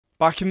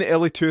Back in the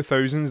early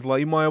 2000s,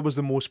 LimeWire was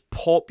the most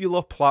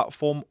popular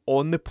platform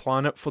on the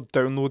planet for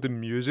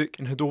downloading music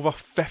and had over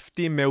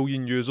 50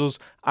 million users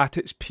at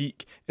its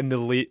peak in the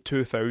late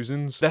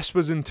 2000s. This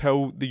was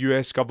until the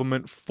US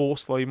government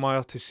forced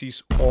LimeWire to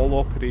cease all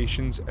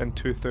operations in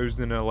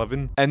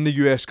 2011. In the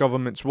US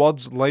government's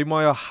words,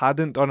 LimeWire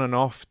hadn't done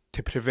enough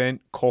to prevent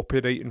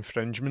copyright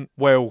infringement.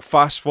 Well,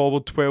 fast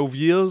forward 12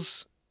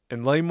 years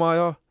and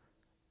LimeWire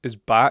is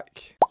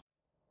back.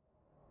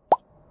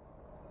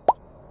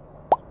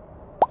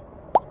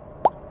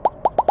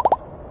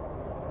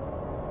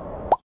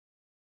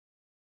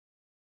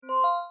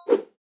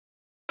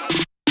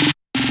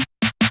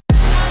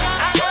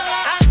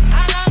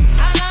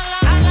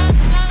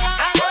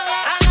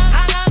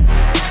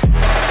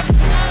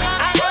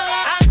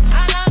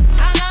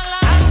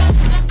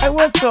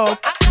 What's up?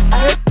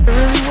 It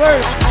really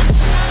works.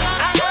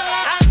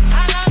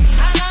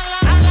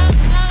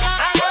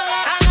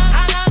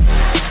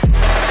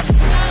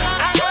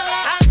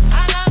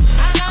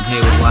 I'm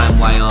here with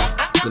LimeWire,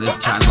 gonna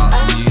chat about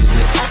some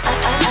music.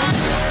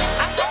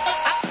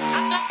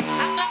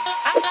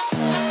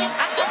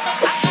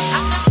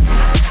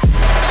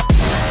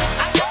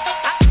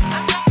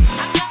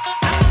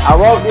 I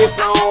wrote this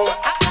song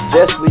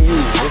just for you.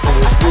 This is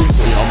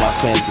exclusive. All my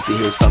fans get to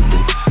hear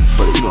something.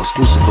 But you know,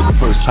 exclusive for the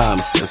first time,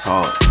 it's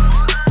hard.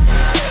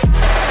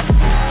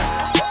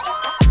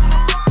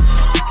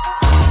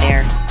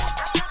 They're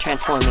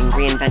transforming,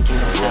 reinventing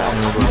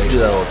themselves. We used to do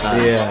that all the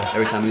time. Yeah.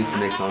 Every time we used to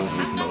make songs, we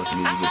come up with the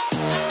music.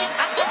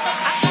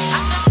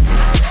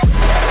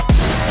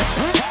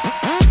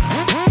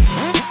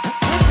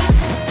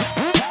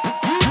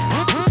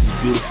 This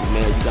is beautiful,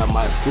 man. You got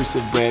my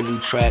exclusive brand new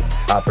track.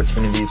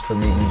 Opportunities for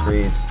meet and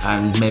greets.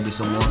 And maybe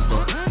some more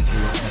stuff if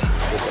you want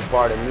me. It's a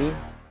part of me,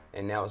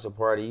 and now it's a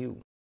part of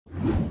you.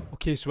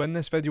 Okay, so in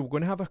this video we're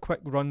going to have a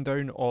quick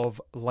rundown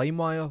of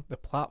LimeWire, the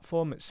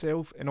platform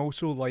itself, and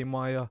also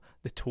LimeWire,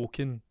 the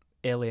token,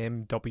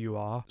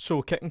 LMWR.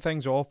 So kicking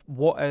things off,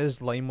 what is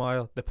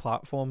LimeWire, the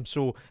platform?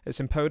 So it's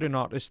empowering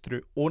artists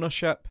through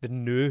ownership, the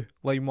new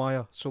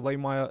LimeWire. So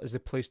LimeWire is the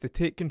place to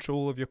take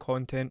control of your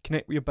content,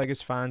 connect with your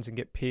biggest fans and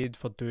get paid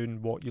for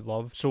doing what you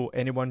love. So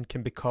anyone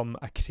can become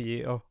a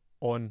creator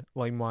on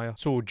LimeWire.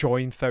 So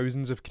join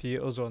thousands of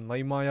creators on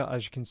LimeWire.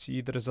 As you can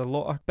see, there is a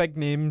lot of big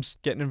names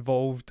getting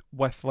involved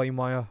with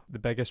LimeWire. The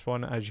biggest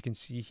one, as you can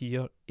see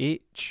here,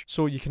 H.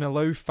 So you can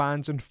allow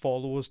fans and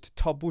followers to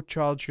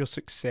turbocharge your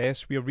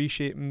success. We are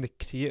reshaping the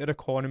creator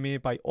economy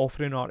by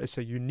offering artists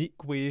a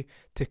unique way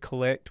to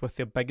collect with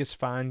their biggest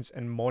fans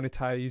and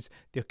monetize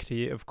their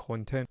creative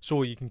content.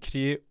 So you can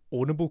create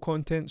ownable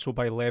content, so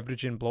by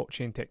leveraging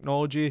blockchain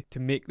technology to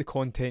make the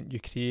content you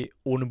create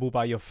ownable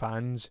by your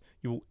fans.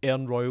 You will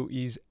earn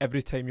royalties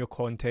every time your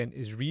content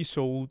is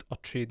resold or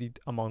traded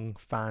among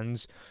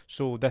fans.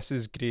 So this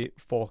is great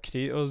for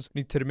creators. You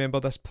need to remember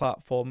this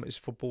platform is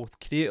for both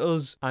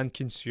creators and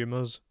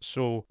consumers.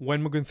 So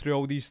when we're going through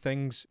all these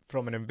things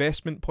from an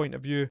investment point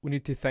of view, we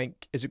need to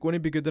think, is it going to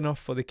be good enough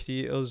for the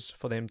creators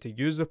for them to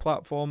use the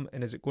platform,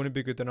 and is it going to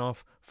be good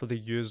enough for the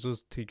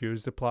users to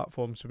use the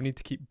platform? So we need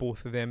to keep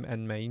both of them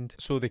in mind.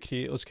 So the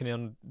creators can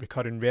earn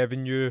recurring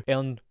revenue,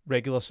 earn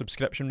regular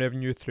subscription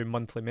revenue through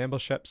monthly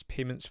memberships,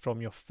 payments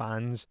from your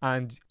fans,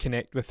 and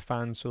connect with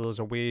fans. So there's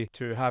a way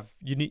to have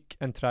unique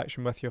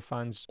interaction with your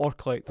fans or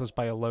collectors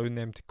by allowing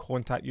them to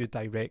contact you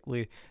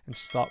directly and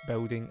start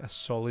building a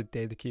solid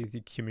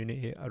dedicated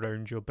community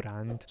around your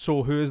brand.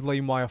 So who is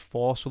LimeWire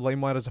for? So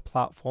LimeWire is a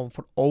platform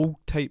for all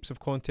types of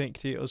content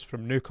creators,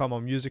 from newcomer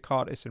music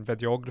artists and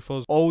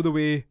videographers all the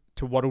way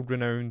to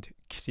world-renowned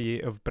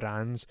creative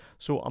brands.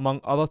 So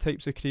among other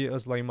types of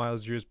creators, LimeWire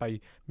is used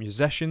by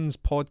musicians,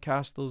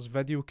 podcasters,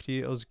 video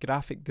creators,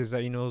 graphic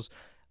designers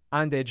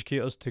and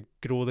educators to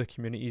grow their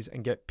communities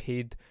and get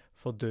paid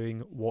for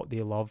doing what they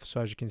love.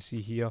 So as you can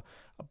see here,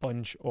 a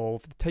bunch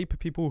of the type of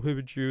people who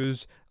would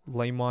use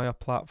LimeWire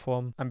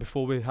platform. And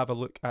before we have a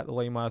look at the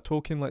LimeWire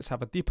token, let's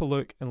have a deeper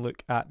look and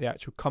look at the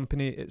actual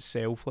company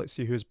itself. Let's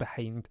see who's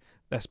behind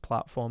this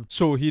platform.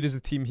 So here is the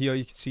team here.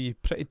 You can see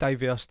pretty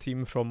diverse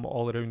team from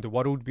all around the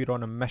world. We're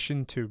on a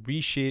mission to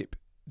reshape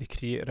the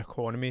creator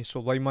economy.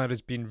 So LimeWire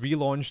has been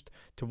relaunched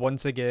to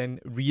once again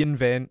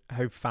reinvent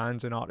how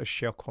fans and artists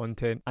share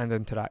content and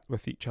interact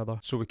with each other.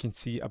 So we can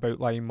see about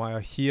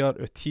LimeWire here.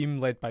 Our team,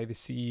 led by the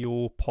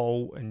CEO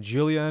Paul and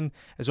Julian,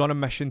 is on a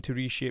mission to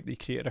reshape the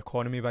creator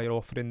economy by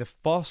offering the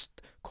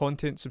first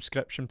content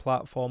subscription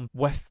platform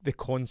with the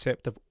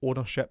concept of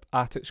ownership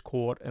at its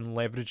core and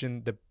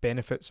leveraging the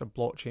benefits of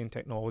blockchain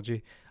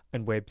technology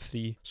and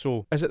Web3.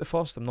 So is it the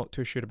first? I'm not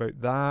too sure about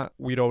that.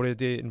 We're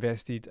already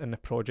invested in the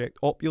project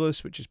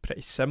Opulus, which is pretty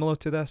similar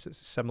to this.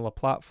 It's a similar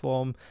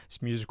platform.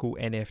 It's musical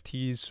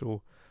NFTs.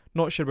 So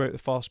not sure about the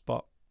first,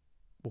 but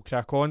we'll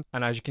crack on.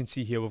 And as you can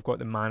see here, we've got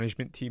the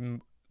management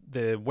team.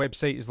 The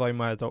website is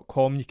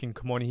limewire.com. You can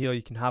come on here,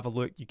 you can have a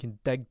look, you can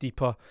dig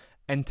deeper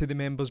into the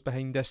members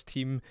behind this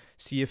team,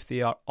 see if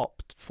they are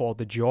up for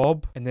the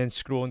job, and then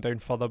scrolling down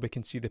further we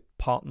can see the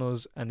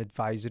partners and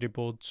advisory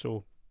board.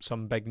 So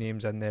some big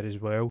names in there as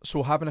well.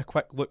 So having a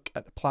quick look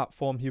at the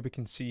platform here, we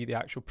can see the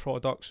actual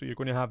product. So you're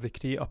going to have the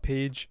creator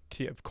page,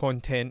 creative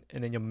content,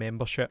 and then your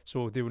membership.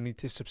 So they will need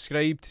to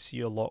subscribe to see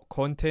your lot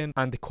content,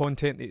 and the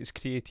content that is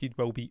created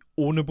will be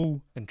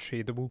ownable and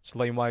tradable. So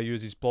LimeWire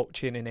uses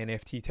blockchain and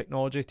NFT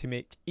technology to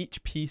make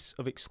each piece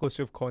of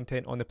exclusive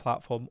content on the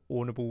platform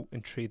ownable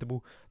and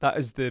tradable. That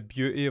is the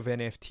beauty of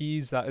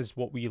NFTs. That is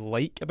what we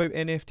like about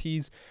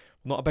NFTs.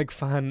 I'm not a big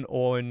fan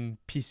on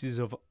pieces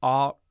of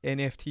art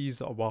NFTs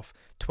that are worth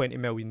 $20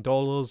 million, a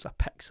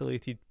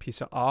pixelated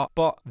piece of art.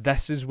 But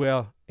this is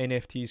where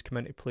NFTs come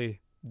into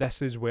play.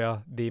 This is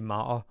where they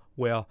matter,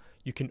 where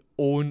you can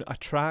own a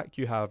track,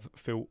 you have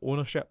full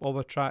ownership of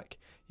a track,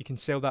 you can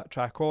sell that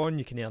track on,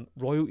 you can earn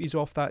royalties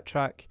off that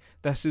track.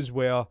 This is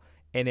where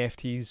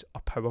NFTs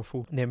are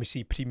powerful. And then we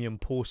see premium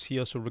posts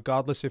here. So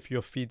regardless if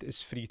your feed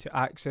is free to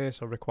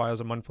access or requires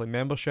a monthly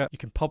membership, you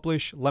can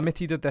publish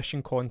limited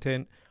edition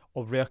content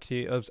or rare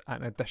creatives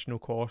at an additional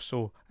cost.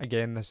 So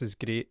again, this is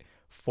great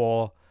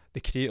for the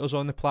creators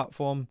on the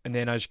platform. And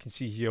then as you can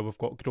see here, we've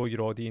got grow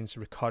your audience,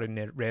 recurring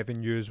net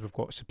revenues, we've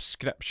got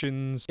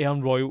subscriptions,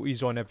 earn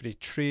royalties on every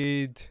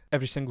trade.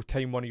 Every single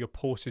time one of your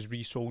posts is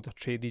resold or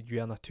traded,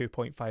 you earn a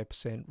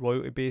 2.5%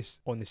 royalty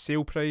base on the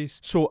sale price.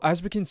 So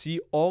as we can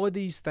see, all of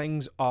these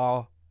things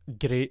are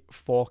great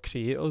for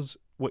creators,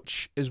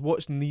 which is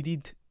what's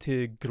needed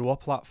to grow a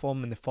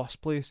platform in the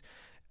first place.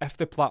 If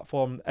the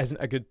platform isn't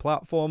a good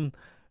platform,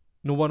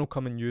 no one will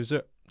come and use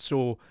it.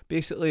 So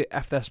basically,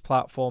 if this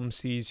platform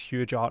sees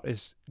huge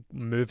artists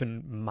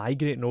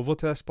migrating over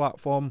to this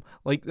platform,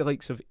 like the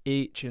likes of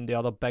H and the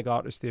other big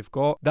artists they've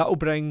got, that'll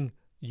bring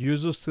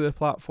users to the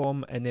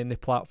platform, and then the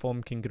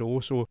platform can grow.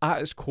 So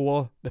at its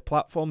core, the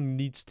platform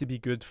needs to be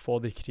good for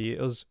the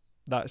creators.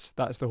 That's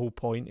the whole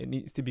point. It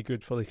needs to be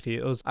good for the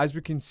creators. As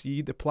we can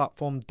see, the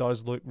platform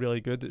does look really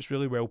good. It's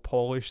really well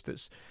polished.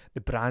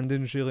 The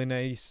branding's really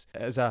nice.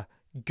 It is a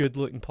good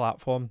looking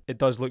platform. It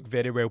does look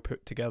very well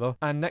put together.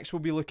 And next we'll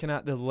be looking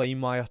at the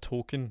LimeWire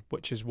token,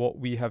 which is what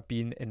we have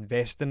been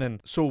investing in.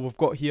 So we've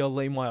got here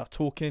LimeWire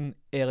token,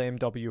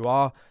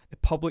 LMWR, the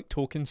public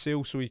token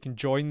sale. So you can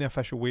join the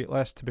official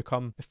waitlist to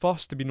become the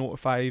first to be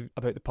notified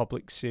about the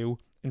public sale.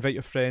 Invite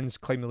your friends,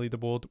 climb the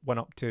leaderboard, win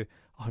up to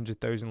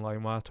 100,000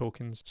 LimeWire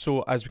tokens.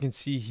 So as we can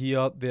see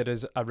here, there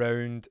is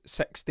around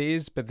 6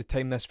 days. By the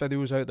time this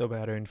video is out, there'll be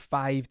around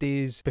 5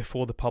 days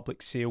before the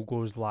public sale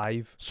goes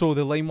live. So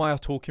the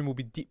LimeWire token will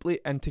be deeply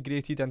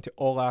integrated into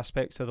all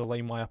aspects of the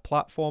LimeWire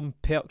platform.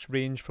 Perks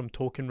range from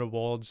token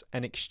rewards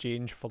in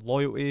exchange for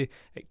loyalty,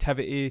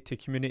 activity, to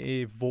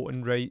community,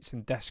 voting rights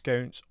and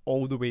discounts,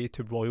 all the way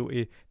to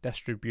royalty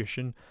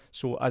distribution.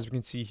 So as we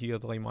can see here,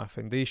 the LimeWire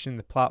Foundation,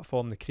 the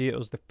platform, the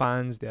creators, the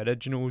fans, the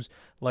originals,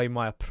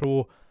 LimeWire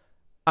Pro.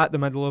 At the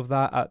middle of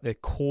that, at the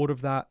core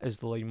of that, is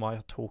the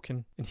LimeWire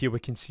token. And here we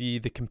can see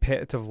the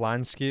competitive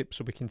landscape.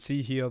 So we can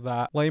see here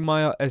that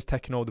LimeWire is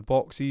ticking all the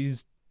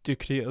boxes. Do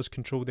creators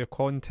control their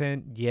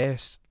content?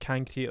 Yes.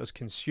 Can creators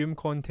consume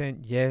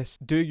content? Yes.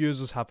 Do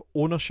users have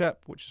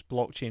ownership, which is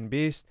blockchain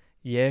based?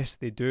 Yes,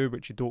 they do,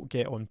 which you don't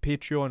get on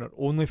Patreon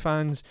or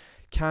OnlyFans.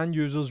 Can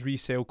users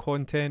resell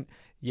content?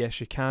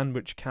 Yes, you can,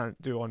 which you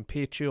can't do on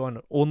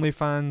Patreon or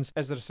OnlyFans.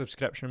 Is there a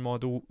subscription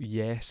model?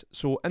 Yes.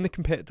 So in the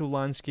competitive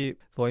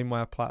landscape, the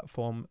LimeWire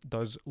platform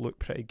does look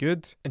pretty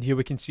good. And here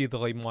we can see the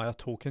LimeWire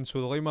token. So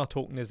the LimeWire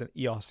token is an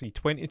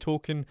ERC20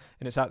 token,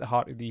 and it's at the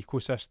heart of the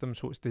ecosystem.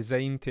 So it's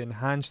designed to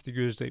enhance the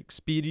user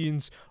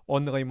experience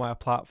on the LimeWire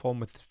platform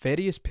with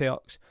various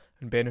perks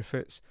and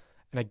benefits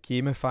in a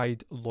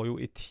gamified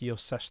loyalty tier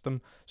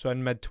system. So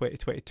in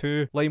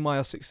mid-2022,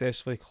 LimeWire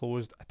successfully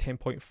closed a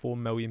 10.4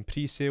 million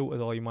pre-sale of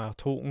the LimeWire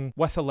token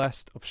with a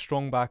list of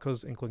strong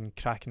backers including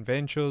Kraken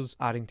Ventures,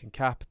 Arrington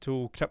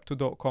Capital,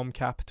 Crypto.com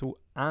Capital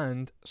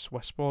and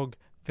SwissBorg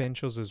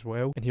Ventures as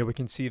well. And here we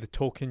can see the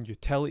token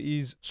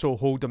utilities. So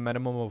hold a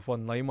minimum of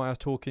 1 LimeWire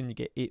token, you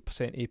get 8%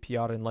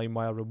 APR in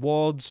LimeWire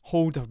rewards.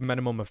 Hold a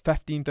minimum of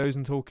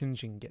 15,000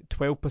 tokens, you can get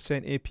 12%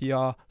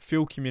 APR,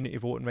 full community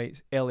voting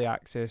rights, early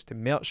access to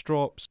merch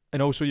drops,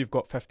 and also you've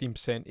got 15%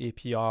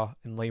 APR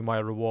in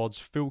LimeWire rewards,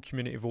 full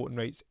community voting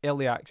rights,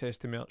 early access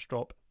to merch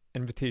drop,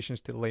 invitations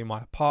to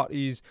LimeWire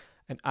parties,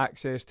 and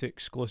access to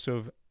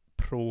exclusive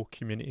Pro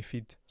community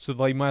feed. So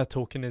the LimeWire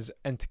token is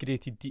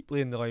integrated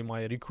deeply in the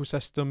LimeWire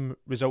ecosystem,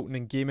 resulting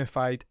in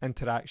gamified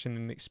interaction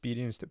and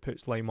experience that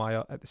puts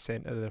LimeWire at the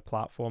centre of their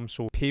platform.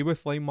 So pay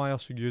with LimeWire,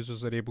 so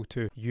users are able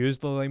to use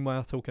the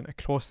LimeWire token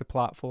across the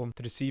platform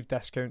to receive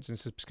discounts and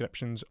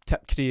subscriptions,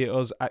 tip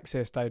creators,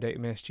 access direct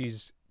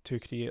messages to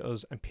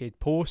creators and paid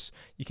posts.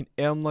 You can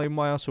earn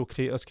LimeWire, so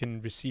creators can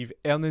receive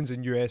earnings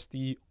in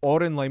USD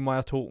or in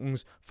LimeWire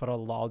tokens for a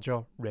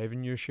larger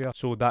revenue share.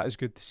 So that is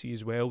good to see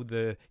as well.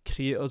 The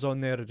creators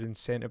on there are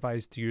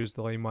incentivized to use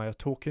the LimeWire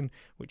token,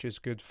 which is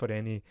good for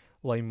any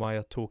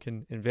LimeWire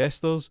token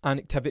investors. And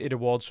activity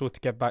rewards, so to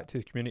give back to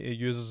the community,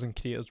 users and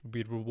creators will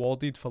be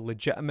rewarded for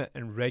legitimate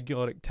and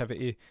regular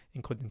activity,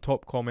 including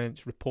top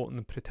comments,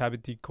 reporting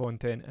prohibited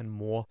content and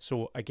more.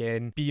 So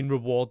again, being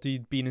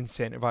rewarded, being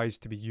incentivized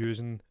to be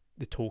using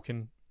the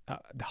token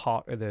at the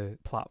heart of the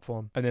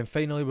platform. And then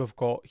finally we've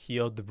got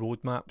here the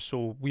roadmap.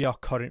 So we are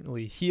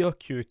currently here,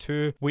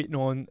 Q2, waiting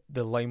on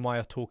the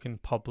LimeWire token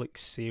public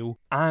sale,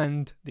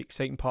 and the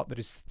exciting part, there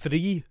is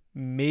 3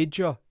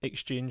 major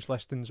exchange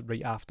listings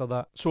right after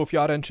that. So if you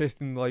are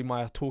interested in the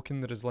LimeWire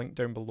token, there is a link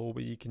down below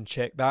where you can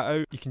check that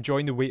out. You can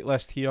join the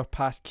waitlist here,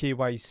 pass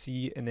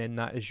KYC, and then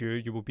that is you.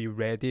 You will be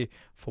ready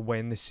for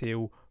when the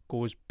sale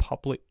goes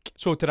public.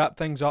 So to wrap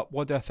things up,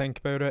 what do I think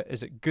about it?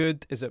 Is it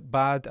good? Is it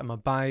bad? Am I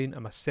buying?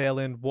 Am I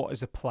selling? What is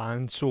the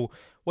plan? So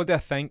what do I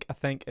think? I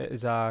think it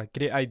is a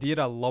great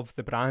idea. I love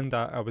the brand.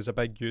 I was a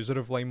big user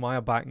of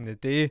LimeWire back in the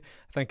day. I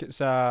think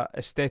it's a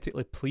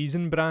aesthetically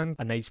pleasing brand,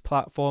 a nice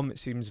platform. It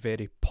seems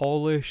very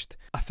polished.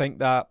 I think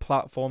that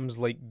platforms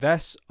like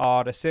this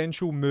are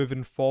essential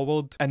moving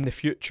forward in the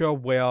future,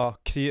 where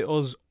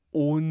creators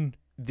own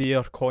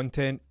their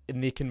content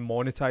and they can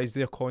monetize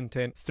their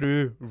content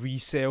through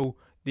resale.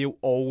 They'll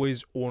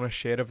always own a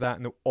share of that,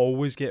 and they'll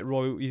always get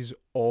royalties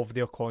of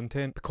their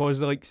content. Because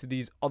the likes of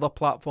these other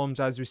platforms,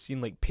 as we've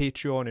seen, like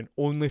Patreon and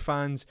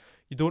OnlyFans,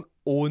 you don't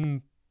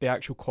own the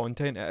actual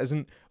content. It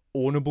isn't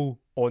ownable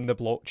on the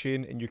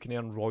blockchain, and you can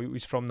earn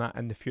royalties from that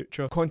in the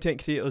future.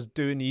 Content creators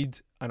do need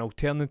an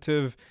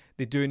alternative.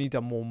 They do need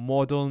a more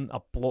modern,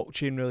 a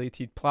blockchain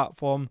related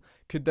platform.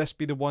 Could this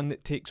be the one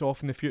that takes off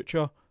in the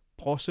future?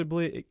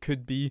 Possibly, it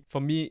could be.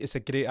 For me, it's a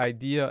great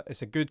idea.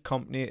 It's a good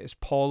company. It's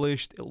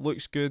polished. It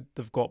looks good.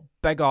 They've got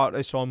big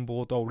artists on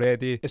board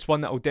already. It's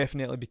one that I'll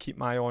definitely be keeping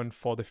my eye on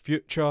for the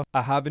future.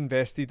 I have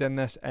invested in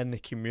this in the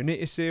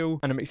community sale,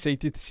 and I'm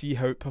excited to see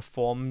how it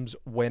performs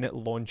when it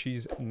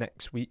launches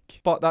next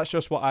week. But that's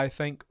just what I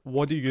think.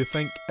 What do you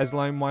think? Is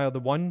LimeWire the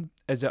one?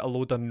 Is it a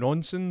load of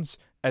nonsense?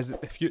 Is it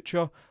the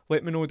future?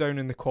 Let me know down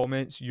in the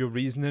comments your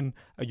reasoning.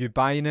 Are you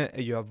buying it?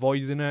 Are you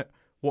avoiding it?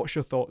 What's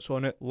your thoughts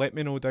on it? Let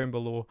me know down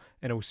below,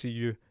 and I'll see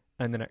you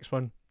in the next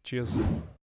one. Cheers.